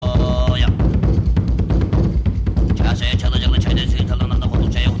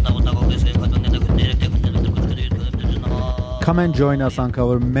Come and join us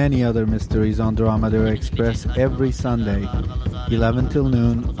uncover many other mysteries on Dromedary Express every Sunday, 11 till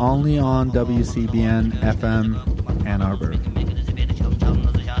noon, only on WCBN FM Ann Arbor.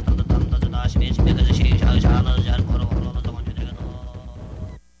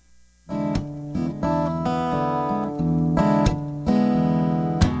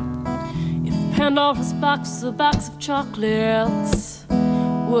 If Pandora's box is a box of chocolates,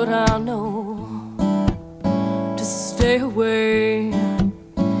 would I know to stay away?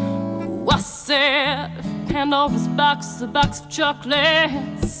 Oh, I said, if Pandora's box is a box of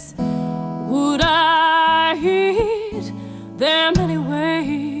chocolates, would I eat them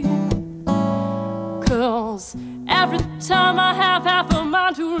anyway? 'Cause every time I have half a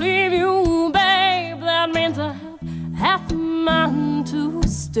mind to leave you, babe, that means I have half a mind to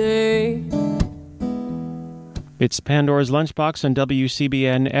stay. It's Pandora's Lunchbox on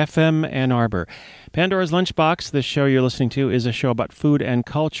WCBN FM Ann Arbor. Pandora's Lunchbox, the show you're listening to, is a show about food and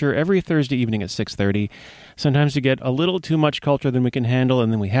culture every Thursday evening at 6:30. Sometimes we get a little too much culture than we can handle,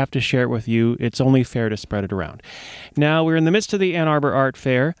 and then we have to share it with you. It's only fair to spread it around. Now, we're in the midst of the Ann Arbor Art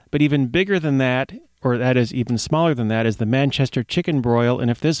Fair, but even bigger than that, or that is even smaller than that, is the Manchester Chicken Broil. And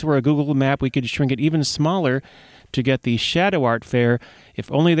if this were a Google map, we could shrink it even smaller to get the Shadow Art Fair,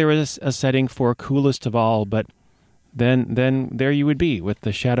 if only there was a setting for coolest of all. But then there you would be with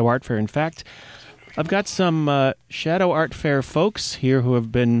the Shadow Art Fair. In fact, I've got some Shadow Art Fair folks here who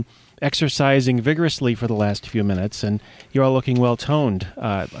have been exercising vigorously for the last few minutes, and you're all looking well-toned,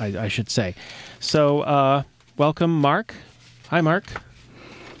 I should say. So, welcome, Mark. Hi, Mark.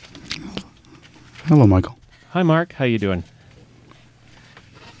 Hello, Michael. Hi, Mark. How you doing?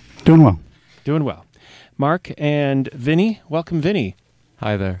 Doing well. Doing well. Mark and Vinny. Welcome, Vinny.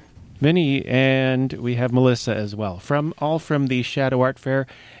 Hi there. Vinny, and we have Melissa as well, from the Shadow Art Fair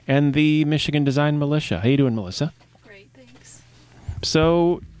and the Michigan Design Militia. How you doing, Melissa? Great, thanks.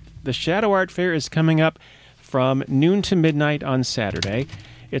 So, the Shadow Art Fair is coming up from noon to midnight on Saturday.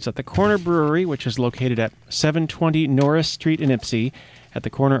 It's at the Corner Brewery, which is located at 720 Norris Street in Ypsi, at the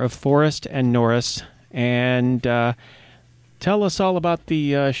corner of Forest and Norris. And tell us all about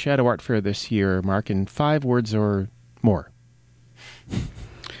the Shadow Art Fair this year, Mark, in 5 words or more.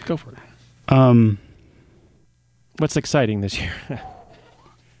 Go for it. What's exciting this year?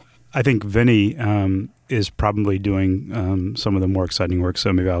 I think Vinny is probably doing some of the more exciting work,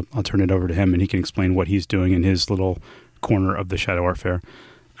 so maybe I'll turn it over to him and he can explain what he's doing in his little corner of the Shadow Art Fair.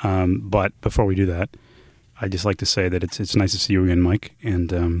 But before we do that, I'd just like to say that it's nice to see you again, Mike,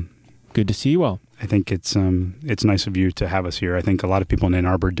 and good to see you all. I think it's nice of you to have us here. I think a lot of people in Ann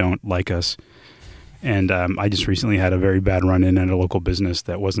Arbor don't like us. And I just recently had a very bad run-in at a local business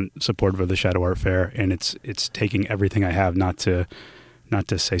that wasn't supportive of the Shadow Art Fair, and it's taking everything I have not to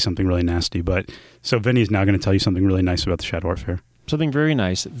say something really nasty. But so Vinny's now going to tell you something really nice about the Shadow Art Fair. Something very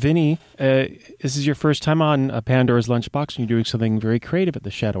nice. Vinny, this is your first time on Pandora's Lunchbox, and you're doing something very creative at the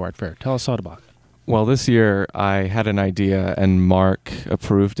Shadow Art Fair. Tell us all about it. Well, this year I had an idea and Mark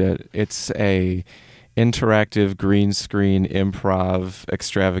approved it. It's a interactive green screen improv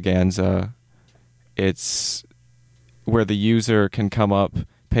extravaganza. It's where the user can come up,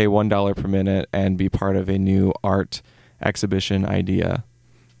 pay $1 per minute, and be part of a new art exhibition idea.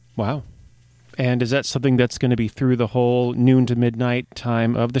 Wow. And is that something that's going to be through the whole noon to midnight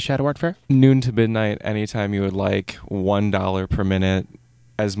time of the Shadow Art Fair? Noon to midnight, anytime you would like, $1 per minute,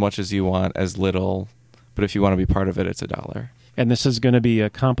 as much as you want, as little. But if you want to be part of it, it's $1. And this is going to be a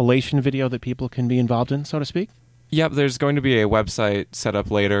compilation video that people can be involved in, so to speak? Yep, there's going to be a website set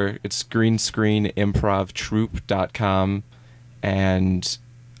up later. It's greenscreenimprovtroupe.com, and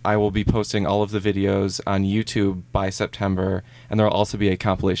I will be posting all of the videos on YouTube by September, and there will also be a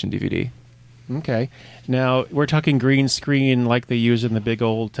compilation DVD. Okay. Now, we're talking green screen like they use in the big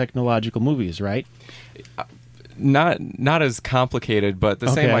old technological movies, right? Not as complicated, but the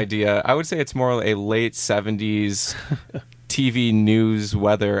same idea. I would say it's more a late 70s TV news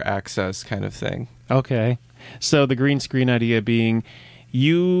weather access kind of thing. Okay. So the green screen idea being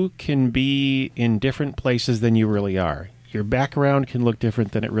you can be in different places than you really are. Your background can look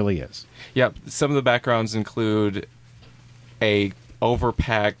different than it really is. Yep. Some of the backgrounds include a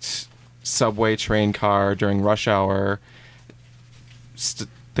overpacked subway train car during rush hour,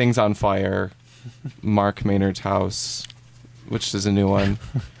 things on fire, Mark Maynard's house, which is a new one.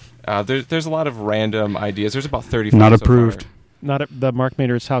 There's a lot of random ideas. There's about 35. Not approved. The Mark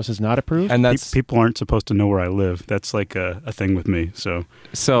Maynard's house is not approved? And that's people aren't supposed to know where I live. That's like a thing with me. So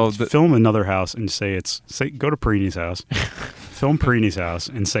film another house and go to Perini's house, Film Perini's house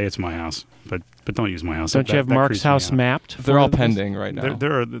and say it's my house, but don't use my house. Don't you have Mark's house mapped? They're all for this? pending right now.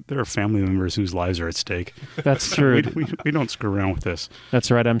 There are family members whose lives are at stake. That's true. We don't screw around with this. That's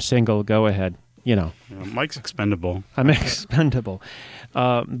right. I'm single. Go ahead. You know. Mike's expendable. I'm expendable.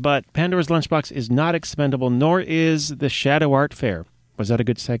 But Pandora's Lunchbox is not expendable, nor is the Shadow Art Fair. Was that a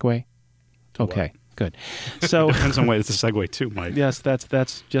good segue? Okay, good. So Depends on what it's a segue to, Mike. yes,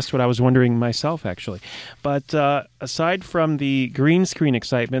 that's just what I was wondering myself, actually. But aside from the green screen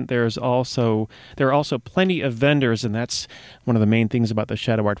excitement, there are also plenty of vendors, and that's one of the main things about the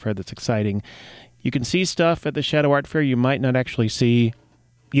Shadow Art Fair that's exciting. You can see stuff at the Shadow Art Fair you might not actually see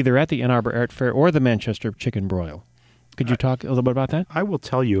either at the Ann Arbor Art Fair or the Manchester Chicken Broil. Could you talk a little bit about that? I will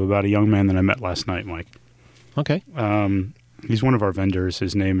tell you about a young man that I met last night, Mike. Okay. He's one of our vendors.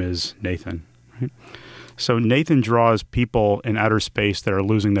 His name is Nathan. Right? So Nathan draws people in outer space that are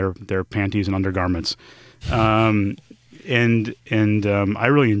losing their panties and undergarments. And I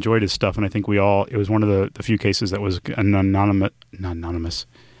really enjoyed his stuff, and I think it was one of the few cases that was an anonymous.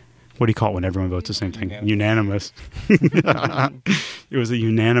 What do you call it when everyone votes the same thing? Unanimous. It was a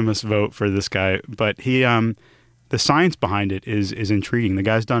unanimous vote for this guy. But the science behind it is intriguing. The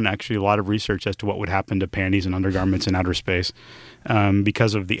guy's done actually a lot of research as to what would happen to panties and undergarments in outer space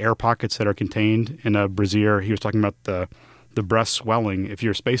because of the air pockets that are contained in a brassiere. He was talking about the breast swelling. If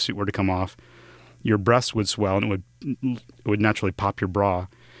your spacesuit were to come off, your breasts would swell and it would naturally pop your bra.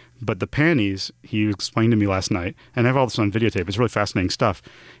 But the panties, he explained to me last night, and I have all this on videotape. It's really fascinating stuff.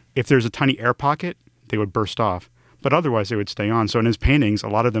 If there's a tiny air pocket, they would burst off. But otherwise, they would stay on. So in his paintings, a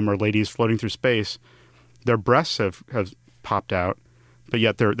lot of them are ladies floating through space. Their breasts have popped out, but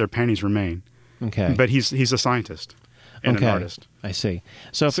yet their panties remain. Okay. But he's a scientist and an artist. I see.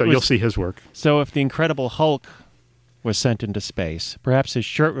 So you'll see his work. So if the Incredible Hulk was sent into space, perhaps his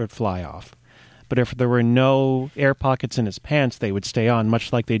shirt would fly off. But if there were no air pockets in his pants, they would stay on,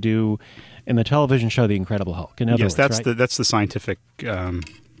 much like they do in the television show The Incredible Hulk. In other words, that's right? the scientific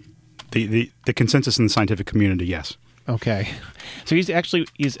the consensus in the scientific community. Yes. Okay. So he's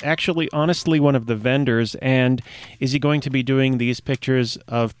actually honestly one of the vendors, and is he going to be doing these pictures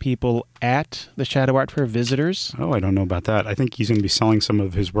of people at the Shadow Art Fair, visitors? Oh, I don't know about that. I think he's going to be selling some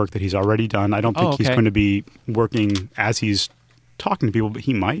of his work that he's already done. I don't think he's going to be working as he's talking to people, but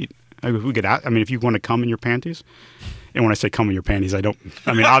he might. I mean, if you want to come in your panties, and when I say come in your panties,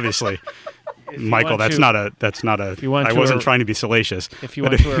 obviously, Michael, that's not a. I wasn't trying to be salacious. If you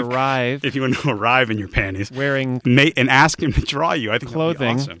want to arrive, in your panties, wearing and ask him to draw you, I think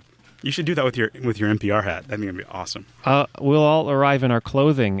clothing. That'd be awesome. You should do that with your NPR hat. I think it'd be awesome. We'll all arrive in our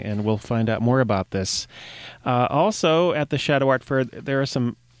clothing, and we'll find out more about this. Also, at the Shadow Art Fair, there are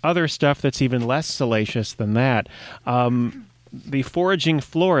some other stuff that's even less salacious than that. The Foraging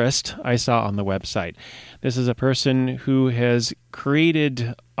Florist I saw on the website. This is a person who has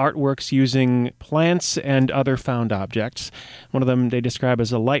created artworks using plants and other found objects. One of them they describe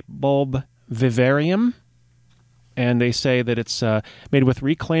as a light bulb vivarium. And they say that it's made with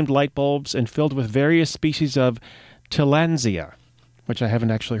reclaimed light bulbs and filled with various species of tillandsia, which I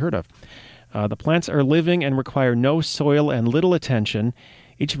haven't actually heard of. The plants are living and require no soil and little attention.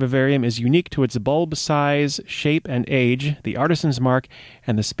 Each vivarium is unique to its bulb size, shape, and age, the artisan's mark,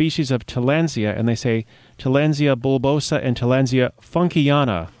 and the species of tillandsia. And they say Tillandsia bulbosa and Tillandsia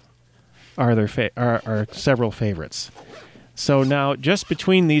funkiana are several favorites. So now, just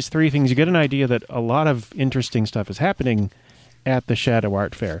between these three things, you get an idea that a lot of interesting stuff is happening at the Shadow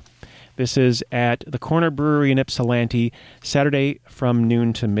Art Fair. This is at the Corner Brewery in Ypsilanti, Saturday from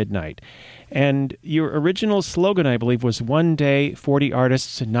noon to midnight. And your original slogan, I believe, was 1 day, 40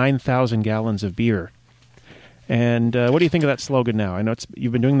 artists, 9,000 gallons of beer. And what do you think of that slogan now? I know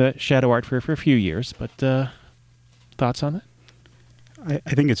you've been doing the Shadow Art Fair for a few years, but thoughts on it?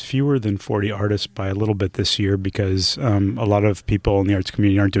 I think it's fewer than 40 artists by a little bit this year because a lot of people in the arts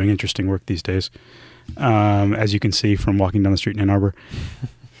community aren't doing interesting work these days, as you can see from walking down the street in Ann Arbor.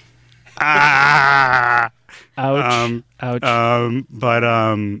 Ouch. Ouch.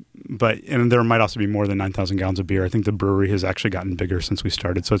 But there might also be more than 9,000 gallons of beer. I think the brewery has actually gotten bigger since we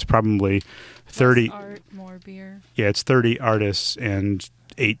started, so it's probably 30. Less art, more beer. Yeah, it's 30 artists and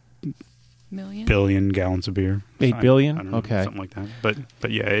 8 billion gallons of beer. 8 billion? I don't know, okay, something like that.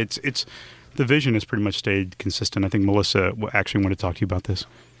 But yeah, it's the vision has pretty much stayed consistent. I think Melissa actually wanted to talk to you about this.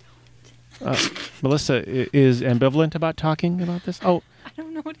 Melissa is ambivalent about talking about this. Oh, I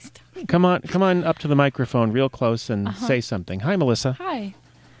don't know what he's talking. Come on up to the microphone real close and say something. Hi, Melissa. Hi.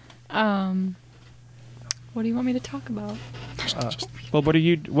 What do you want me to talk about? Well, what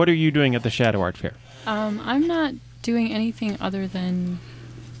are you doing at the Shadow Art Fair? I'm not doing anything other than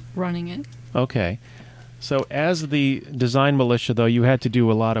running it. Okay. So as the design militia, though, you had to do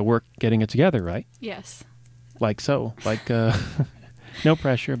a lot of work getting it together, right? Yes. Like so. Like, no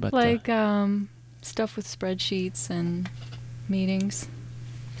pressure, but... Like stuff with spreadsheets and meetings.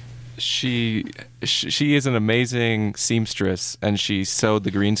 She is an amazing seamstress, and she sewed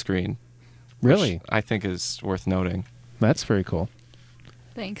the green screen. Really? Which I think is worth noting. That's very cool.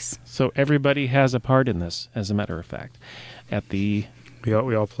 Thanks. So everybody has a part in this, as a matter of fact. We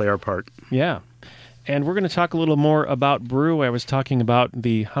all play our part. Yeah. And we're going to talk a little more about brew. I was talking about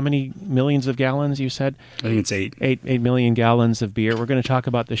how many millions of gallons you said? I think it's 8. 8 million gallons of beer. We're going to talk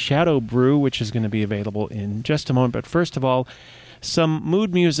about the Shadow Brew, which is going to be available in just a moment. But first of all, some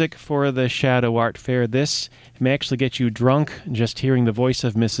mood music for the Shadow Art Fair. This may actually get you drunk just hearing the voice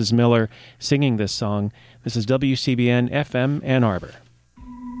of Mrs. Miller singing this song. This is WCBN FM Ann Arbor.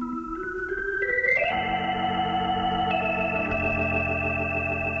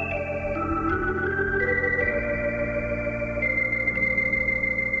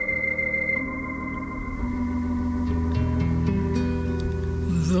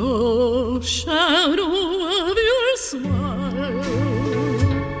 The shadow of your smile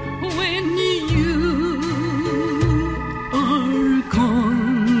when you are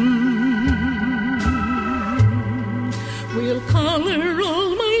gone will color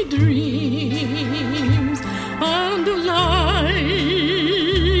all my dreams and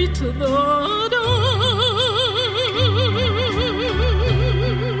light the dawn.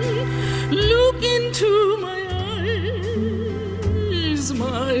 Look into my eyes,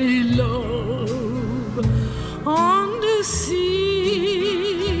 my love, and see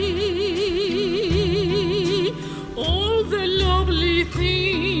all the lovely things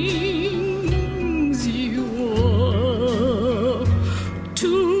you are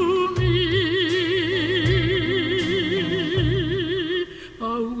to me.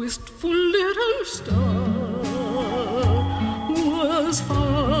 A wistful little star was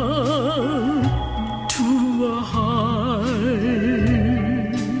far too high.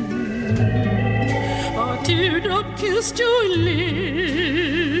 A teardrop kissed your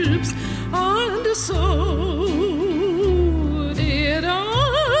lips, and so did I.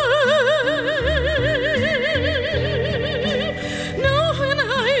 Now when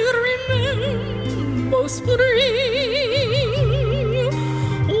I remember spring,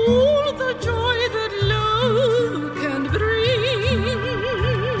 all the joy that love can bring,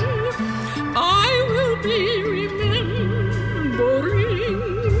 I will be remembering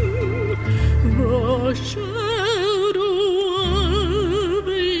the shadow of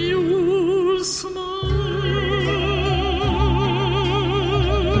your smile.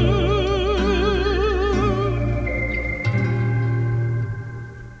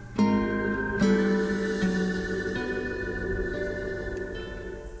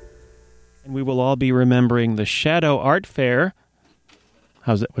 And we will all be remembering the Shadow Art Fair.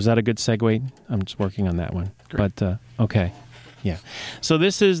 Was that a good segue? I'm just working on that one. Great. But, okay. Yeah. So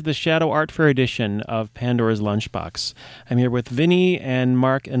this is the Shadow Art Fair edition of Pandora's Lunchbox. I'm here with Vinny and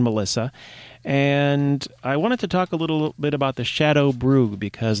Mark and Melissa. And I wanted to talk a little bit about the Shadow Brew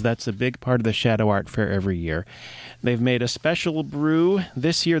because that's a big part of the Shadow Art Fair every year. They've made a special brew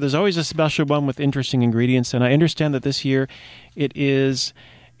this year. There's always a special one with interesting ingredients. And I understand that this year it is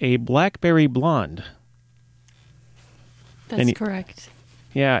a blackberry blonde. That's correct.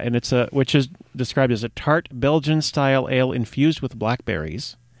 Yeah, and it's which is described as a tart Belgian-style ale infused with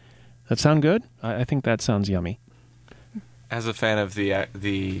blackberries. That sound good? I think that sounds yummy. As a fan of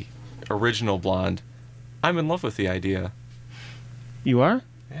the original blonde, I'm in love with the idea. You are?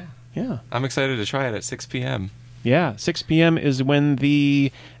 Yeah. Yeah. I'm excited to try it at 6 p.m. Yeah, 6 p.m. is when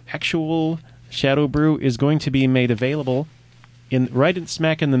the actual Shadow Brew is going to be made available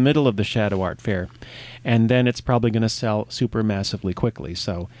smack in the middle of the Shadow Art Fair. And then it's probably going to sell super massively quickly,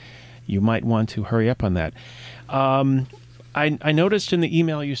 so you might want to hurry up on that. I noticed in the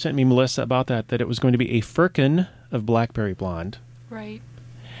email you sent me, Melissa, about that it was going to be a firkin of blackberry blonde. Right.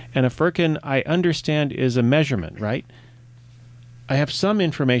 And a firkin, I understand, is a measurement, right? I have some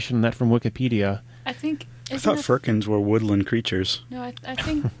information on that from Wikipedia. I think... I thought firkins were woodland creatures. No, I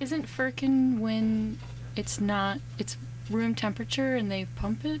think... Isn't firkin when it's room temperature and they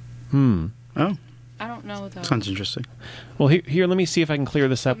pump it? Oh. I don't know, though. Sounds interesting. Well, here, let me see if I can clear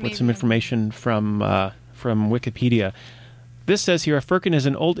this up with some information from Wikipedia. This says here, a firkin is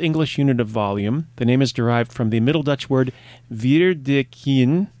an Old English unit of volume. The name is derived from the Middle Dutch word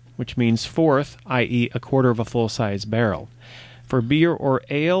vierdekien, which means fourth, i.e. a quarter of a full-size barrel. For beer or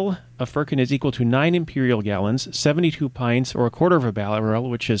ale, a firkin is equal to 9 imperial gallons, 72 pints, or a quarter of a barrel,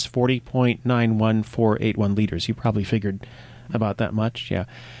 which is 40.91481 liters. You probably figured about that much, yeah.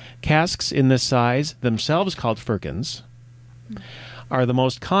 Casks in this size, themselves called firkins, are the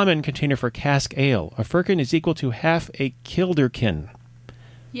most common container for cask ale. A firkin is equal to half a kilderkin.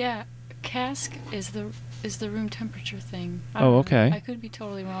 Yeah, cask is the room temperature thing. I Oh, don't know. okay. I could be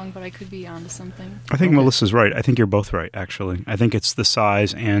totally wrong, but I could be onto something. I think Okay. Melissa's right. I think you're both right, actually. I think it's the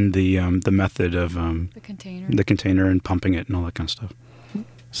size and the method of The container. the container and pumping it and all that kind of stuff.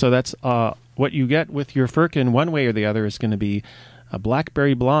 So that's what you get with your firkin, one way or the other, is going to be a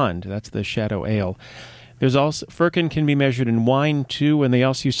blackberry blonde. That's the Shadow Ale. There's also firkin can be measured in wine too, and they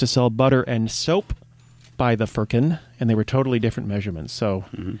also used to sell butter and soap by the firkin, and they were totally different measurements. So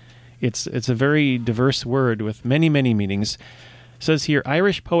it's a very diverse word with many, many meanings. It says here,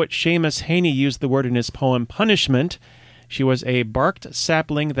 Irish poet Seamus Heaney used the word in his poem Punishment. She was a barked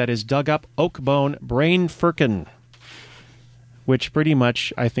sapling that is dug up oak bone brain firkin, which pretty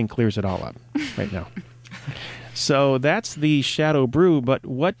much, I think, clears it all up right now. So that's the Shadow Brew, but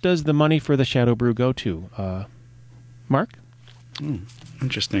what does the money for the Shadow Brew go to? Mark?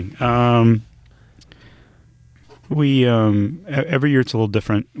 Interesting. We every year it's a little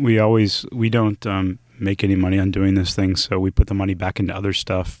different. We don't make any money on doing this thing, so we put the money back into other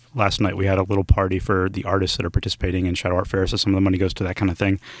stuff. Last night we had a little party for the artists that are participating in Shadow Art Fair, so some of the money goes to that kind of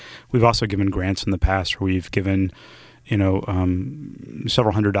thing. We've also given grants in the past where we've given several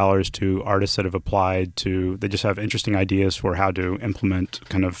 $100s to artists that have applied to. They just have interesting ideas for how to implement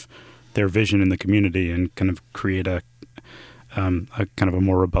kind of their vision in the community and kind of create a kind of a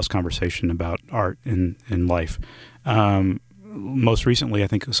more robust conversation about art in life. Most recently, I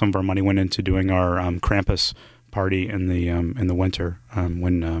think some of our money went into doing our Krampus party in the winter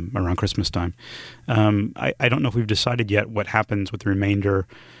when around Christmas time. I don't know if we've decided yet what happens with the remainder.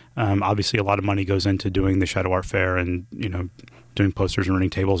 Obviously, a lot of money goes into doing the Shadow Art Fair and doing posters and running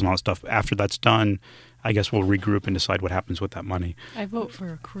tables and all that stuff. After that's done, I guess we'll regroup and decide what happens with that money. I vote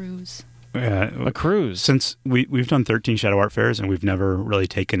for a cruise. A cruise. Since we've done 13 Shadow Art Fairs and we've never really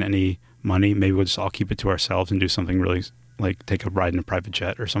taken any money, maybe we'll just all keep it to ourselves and do something really like take a ride in a private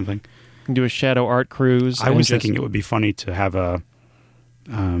jet or something. Do a Shadow Art cruise. I was thinking it would be funny to have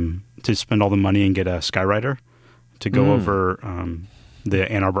to spend all the money and get a skywriter to go over the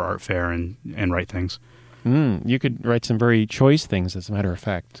Ann Arbor Art Fair and write things. You could write some very choice things, as a matter of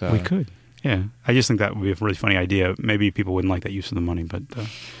fact. We could. Yeah, I just think that would be a really funny idea. Maybe people wouldn't like that use of the money, but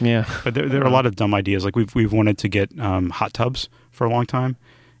yeah. But there are a lot of dumb ideas. Like we've wanted to get hot tubs for a long time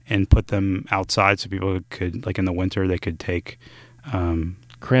and put them outside so people could, like in the winter, they could take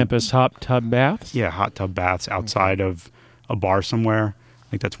Krampus hot tub baths? Yeah, hot tub baths outside of a bar somewhere. I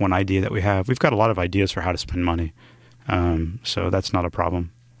think that's one idea that we have. We've got a lot of ideas for how to spend money, so that's not a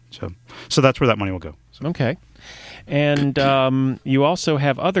problem. So that's where that money will go. So. Okay. And you also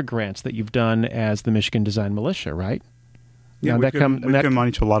have other grants that you've done as the Michigan Design Militia, right? Yeah, Now, we've given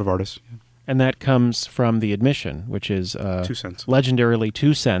money to a lot of artists. Yeah. And that comes from the admission, which is 2 cents. Legendarily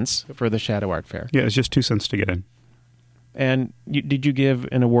 2 cents for the Shadow Art Fair. Yeah, it's just 2 cents to get in. And did you give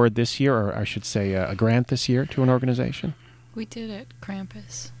an award this year, or I should say a grant this year to an organization? We did at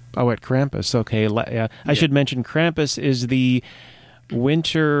Krampus. Oh, at Krampus. Okay. I should mention Krampus is the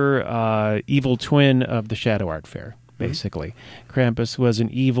winter evil twin of the Shadow Art Fair, basically. Krampus was an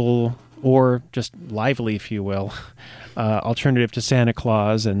evil, or just lively, if you will, alternative to Santa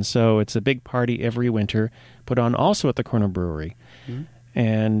Claus, and so it's a big party every winter, put on also at the Corner Brewery.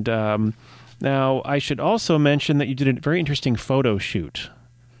 And now I should also mention that you did a very interesting photo shoot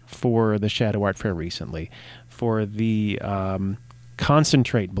for the Shadow Art Fair recently for the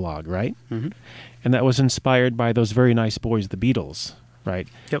Concentrate blog, right? And that was inspired by those very nice boys, the Beatles, right?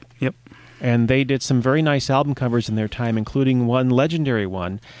 Yep. And they did some very nice album covers in their time, including one legendary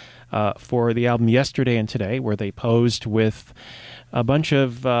one for the album Yesterday and Today, where they posed with a bunch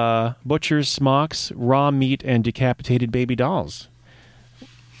of butcher's smocks, raw meat, and decapitated baby dolls.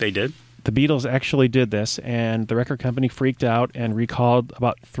 They did? The Beatles actually did this, and the record company freaked out and recalled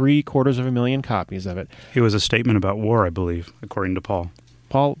about 750,000 copies of it. It was a statement about war, I believe, according to Paul.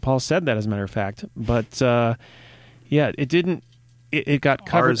 Paul said that, as a matter of fact. But, yeah, it didn't... It got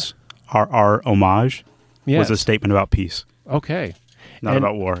covered... Our homage was a statement about peace. Okay. Not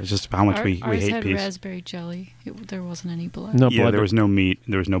about war. It's just how much we hate had peace. Raspberry jelly. There wasn't any blood. No blood. Yeah, there was no meat.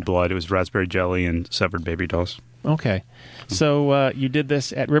 There was no blood. It was raspberry jelly and severed baby dolls. Okay. So you did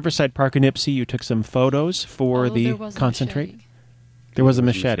this at Riverside Park in Ipsy. You took some photos for the Concentrate. There was a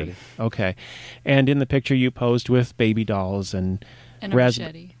machete. Okay. And in the picture you posed with baby dolls and a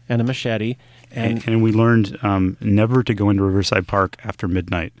machete. And a machete. And we learned never to go into Riverside Park after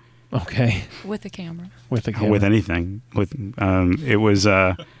midnight. Okay. With a camera. With a camera. With anything. It was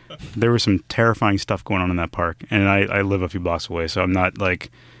there was some terrifying stuff going on in that park, and I live a few blocks away, so I'm not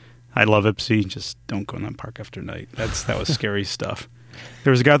like I love Ipsy. Just don't go in that park after night. That was scary stuff.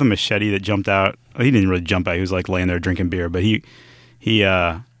 There was a guy with a machete that jumped out. He didn't really jump out. He was like laying there drinking beer, but he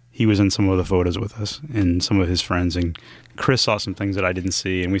was in some of the photos with us and some of his friends. And Chris saw some things that I didn't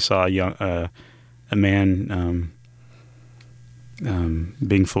see, and we saw a man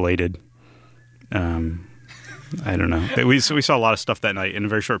being filleted. I don't know. We saw a lot of stuff that night in a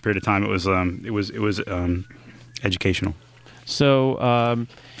very short period of time. It was educational. So,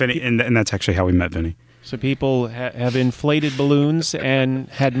 Vinny, and that's actually how we met Vinny. So people have inflated balloons and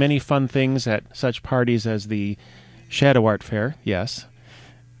had many fun things at such parties as the Shadow Art Fair. Yes.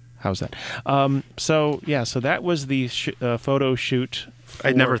 How's that? So that was the photo shoot.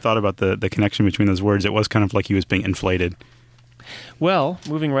 I'd never thought about the connection between those words. It was kind of like he was being inflated. Well,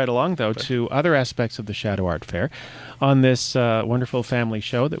 moving right along, though, to other aspects of the Shadow Art Fair on this wonderful family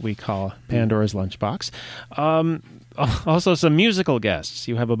show that we call Pandora's Lunchbox. Also, some musical guests.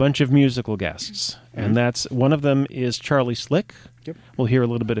 You have a bunch of musical guests, and that's one of them is Charlie Slick. Yep. We'll hear a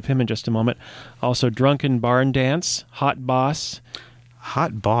little bit of him in just a moment. Also, Drunken Barn Dance, Hot Boss.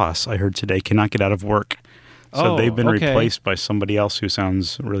 Hot Boss, I heard today, cannot get out of work. So they've been replaced by somebody else who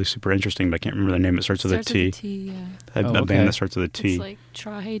sounds really super interesting, but I can't remember their name. It starts with a T. With a T, yeah. A band that starts with a T. It's like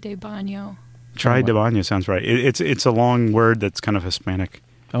Traje de Baño. Traje de Baño sounds right. It's a long word that's kind of Hispanic.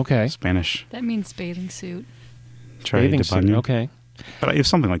 Okay. Spanish. That means bathing suit. Traje de Baño. Okay. But it's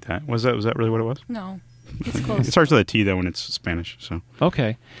something like that. Was that really what it was? No. It's close. It starts with a T, though, when it's Spanish. So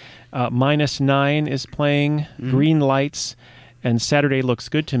Okay. -9 is playing, Green Lights, and Saturday Looks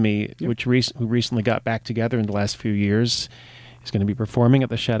Good to Me, who recently got back together in the last few years. He's going to be performing at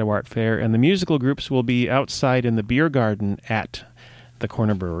the Shadow Art Fair, and the musical groups will be outside in the beer garden at the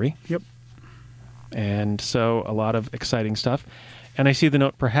Corner Brewery. Yep. And so a lot of exciting stuff. And I see the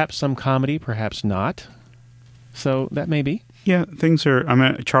note, perhaps some comedy, perhaps not. So that may be. Yeah, things are...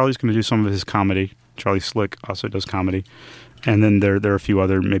 Charlie's going to do some of his comedy. Charlie Slick also does comedy. And then there are a few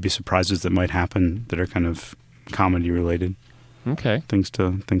other maybe surprises that might happen that are kind of comedy related. Okay. Things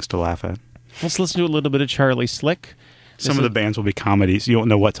to laugh at. Let's listen to a little bit of Charlie Slick. Some of the bands will be comedies. You won't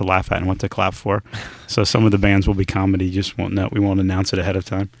know what to laugh at and what to clap for. So some of the bands will be comedy. You just won't know. We won't announce it ahead of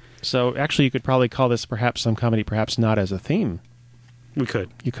time. So actually, you could probably call this perhaps some comedy, perhaps not as a theme. We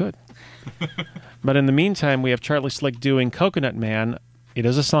could. You could. But in the meantime, we have Charlie Slick doing Coconut Man. It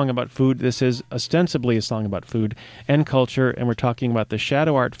is a song about food. This is ostensibly a song about food and culture, and we're talking about the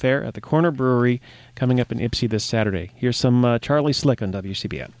Shadow Art Fair at the Corner Brewery coming up in Ipsy this Saturday. Here's some Charlie Slick on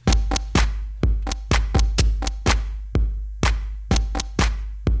WCBN.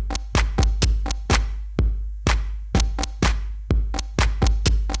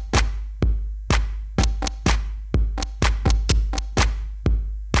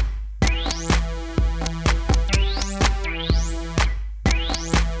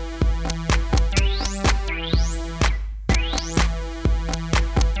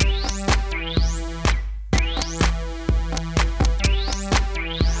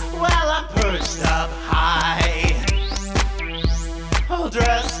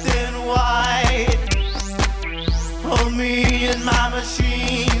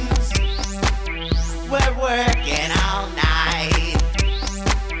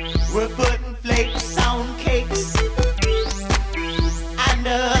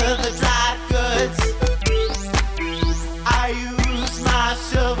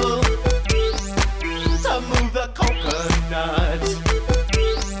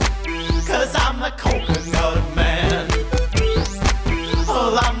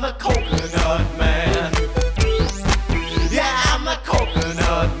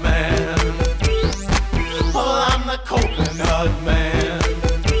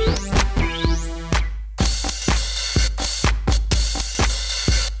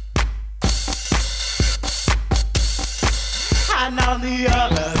 And on the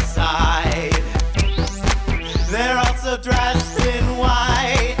other side, they're also dressed in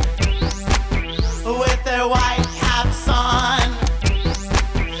white, with their white caps on.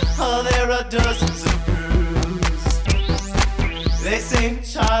 Oh, there are dozens of grooves. They sing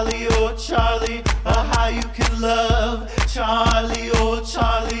Charlie, oh Charlie, oh how you can love. Charlie, oh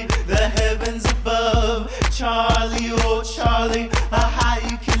Charlie, the heavens above. Charlie, oh Charlie, oh how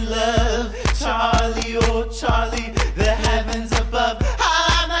you can love. Charlie, oh Charlie, the heavens above.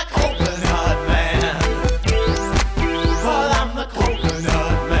 I'm the coconut man. Oh, I'm the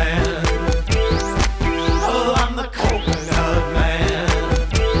coconut man. Oh, I'm the coconut man.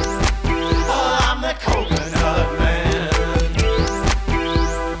 Oh, I'm the coconut man.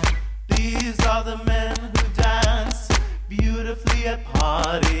 These are the men who dance beautifully at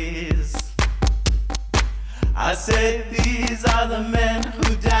parties. I said these are the men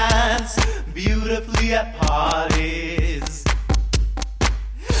who dance beautifully at parties.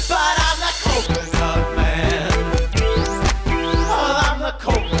 But I'm the coconut man. Oh, I'm the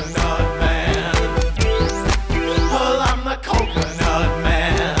coconut man. Oh, I'm the coconut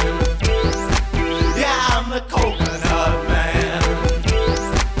man. Yeah, I'm the coconut man.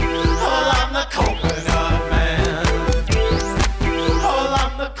 Oh, I'm the coconut man. Oh,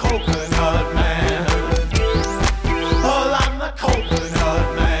 I'm the coconut man. Oh, I'm the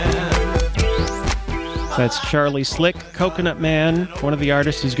coconut man. That's Charlie Slick, Coconut Man, one of the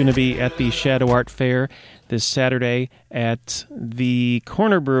artists who's going to be at the Shadow Art Fair this Saturday at the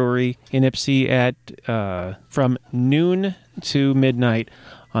Corner Brewery in Ypsi at from noon to midnight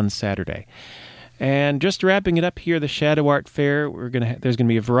on Saturday. And just wrapping it up here, the Shadow Art Fair, there's going to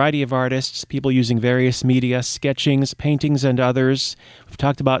be a variety of artists, people using various media, sketchings, paintings, and others. We've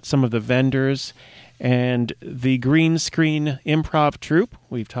talked about some of the vendors. And the green screen improv troupe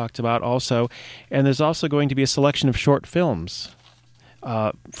we've talked about also. And there's also going to be a selection of short films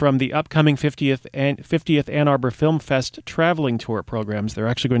from the upcoming 50th Ann Arbor Film Fest traveling tour programs. They're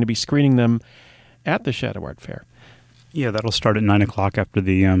actually going to be screening them at the Shadow Art Fair. Yeah, that'll start at 9 o'clock after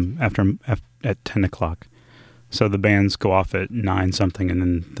the at 10 o'clock. So the bands go off at 9 something, and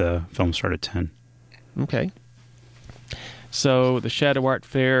then the films start at 10. Okay. So the Shadow Art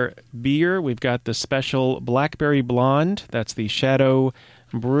Fair beer, we've got the special Blackberry Blonde. That's the Shadow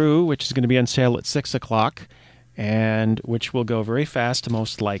Brew, which is going to be on sale at 6 o'clock, and which will go very fast,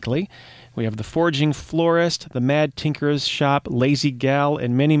 most likely. We have the Forging Florist, the Mad Tinker's Shop, Lazy Gal,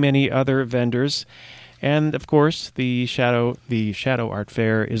 and many, many other vendors. And, of course, the Shadow Art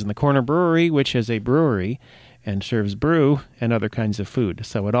Fair is in the Corner Brewery, which is a brewery and serves brew and other kinds of food.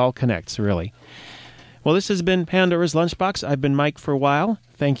 So it all connects, really. Well, this has been Pandora's Lunchbox. I've been Mike for a while.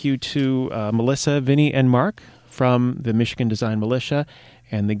 Thank you to Melissa, Vinny, and Mark from the Michigan Design Militia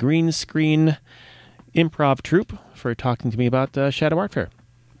and the Green Screen Improv Troupe for talking to me about Shadow Art Fair.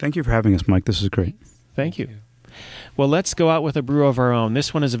 Thank you for having us, Mike. This is great. Thank you. Well, let's go out with a brew of our own.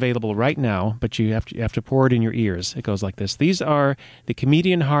 This one is available right now, but you have to pour it in your ears. It goes like this. These are the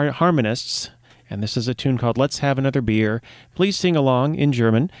Comedian Harmonists, and this is a tune called Let's Have Another Beer. Please sing along in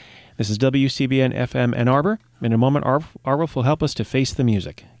German. This is WCBN FM Ann Arbor. In a moment, Arwolf will help us to face the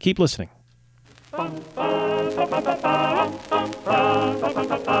music. Keep listening.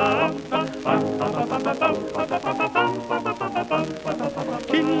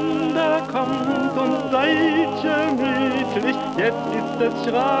 Kinder, kommt und seid gemütlich, jetzt ist es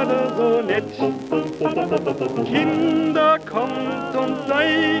gerade so nett. Kinder, kommt und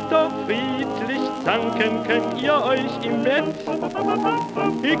seid doch friedlich, zanken könnt ihr euch im Bett.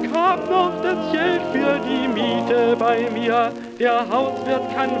 Ich hab noch das Geld für die Miete bei mir, der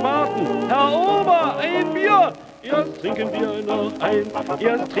Hauswirt kann warten. Herr Ober, ein Bier! Erst trinken wir noch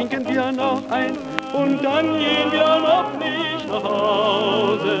ein, und dann gehen wir noch nicht nach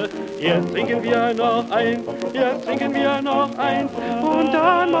Hause. Erst trinken wir noch ein, und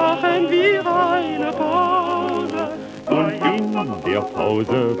dann machen wir eine Pause. Und in der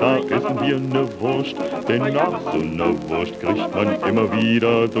Pause, da essen wir ne Wurst, denn nach so ne Wurst kriegt man immer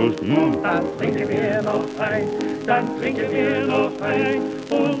wieder durch. Dann trinken wir noch ein,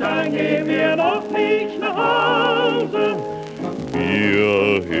 und dann gehen wir noch nicht nach Hause.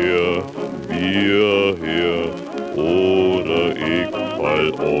 Bier her, oder ich fall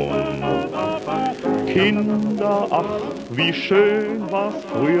um. Kinder, ach, wie schön war's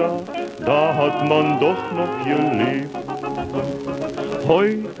früher, da hat man doch noch gelebt.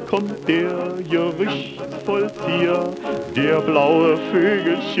 Heut kommt der Gerichtsvollzieher, der blaue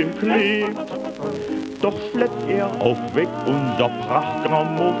Vögelchen klebt. Doch schleppt er auf weg unser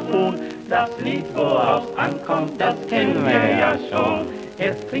Prachtgrammophon. Das Lied, worauf's ankommt, das kennen wir ja schon.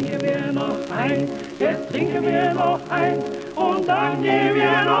 Jetzt trinken wir noch ein, und dann gehen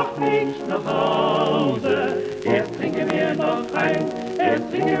wir noch nicht nach Hause. Jetzt trinken wir noch ein,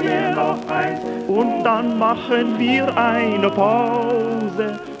 und dann machen wir eine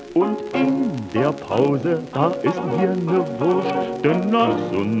Pause. Und in der Pause, da essen wir ne Wurst, denn nach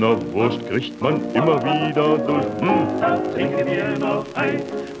so ner Wurst kriegt man immer wieder durch. Dann trinken wir noch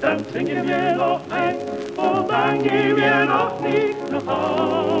ein, und dann gehen wir noch nicht nach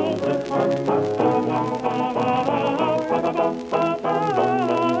Hause.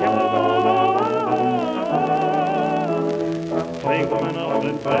 Trinken wir noch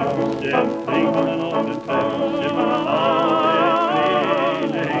ein Fläschchen, trinken wir noch ein Fläschchen,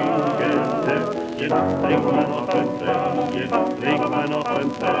 trinken wir noch ein Fläschchen, trinken wir noch ein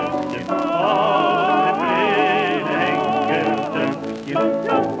Fläschchen, ein Enkelchen.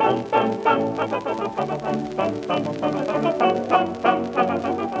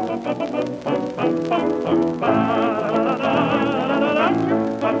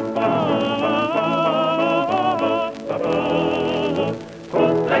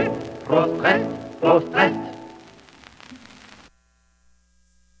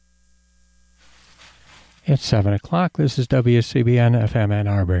 7 o'clock. This is WCBN FM Ann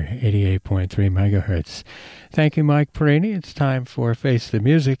Arbor, 88.3 megahertz. Thank you, Mike Perini. It's time for Face the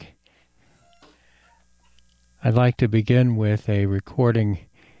Music. I'd like to begin with a recording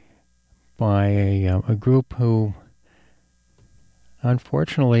by a group who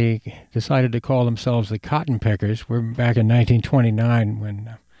unfortunately decided to call themselves the Cotton Pickers. We're back in 1929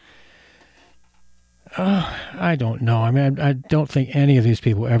 when... I don't know. I mean, I don't think any of these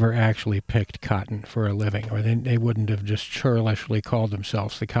people ever actually picked cotton for a living, or they wouldn't have just churlishly called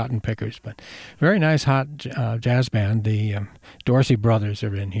themselves the Cotton Pickers. But very nice, hot jazz band. The Dorsey Brothers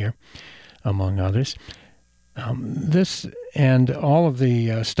are in here, among others. This and all of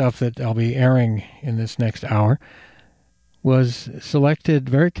the stuff that I'll be airing in this next hour was selected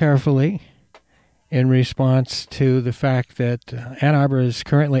very carefully in response to the fact that Ann Arbor is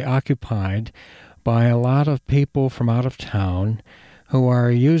currently occupied by a lot of people from out of town who are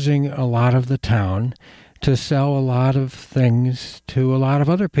using a lot of the town to sell a lot of things to a lot of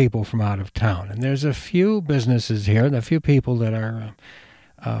other people from out of town. And there's a few businesses here, and a few people that are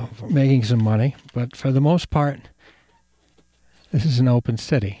making some money, but for the most part, this is an open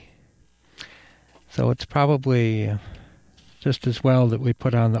city. So it's probably just as well that we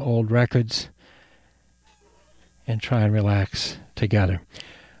put on the old records and try and relax together.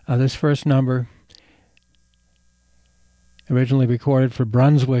 This first number, originally recorded for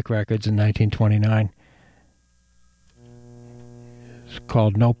Brunswick Records in 1929. It's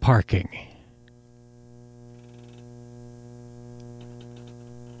called No Parking.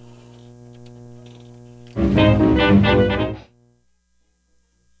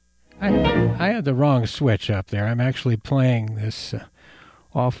 I had the wrong switch up there. I'm actually playing this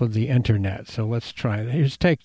off of the internet, so let's try it. Here's take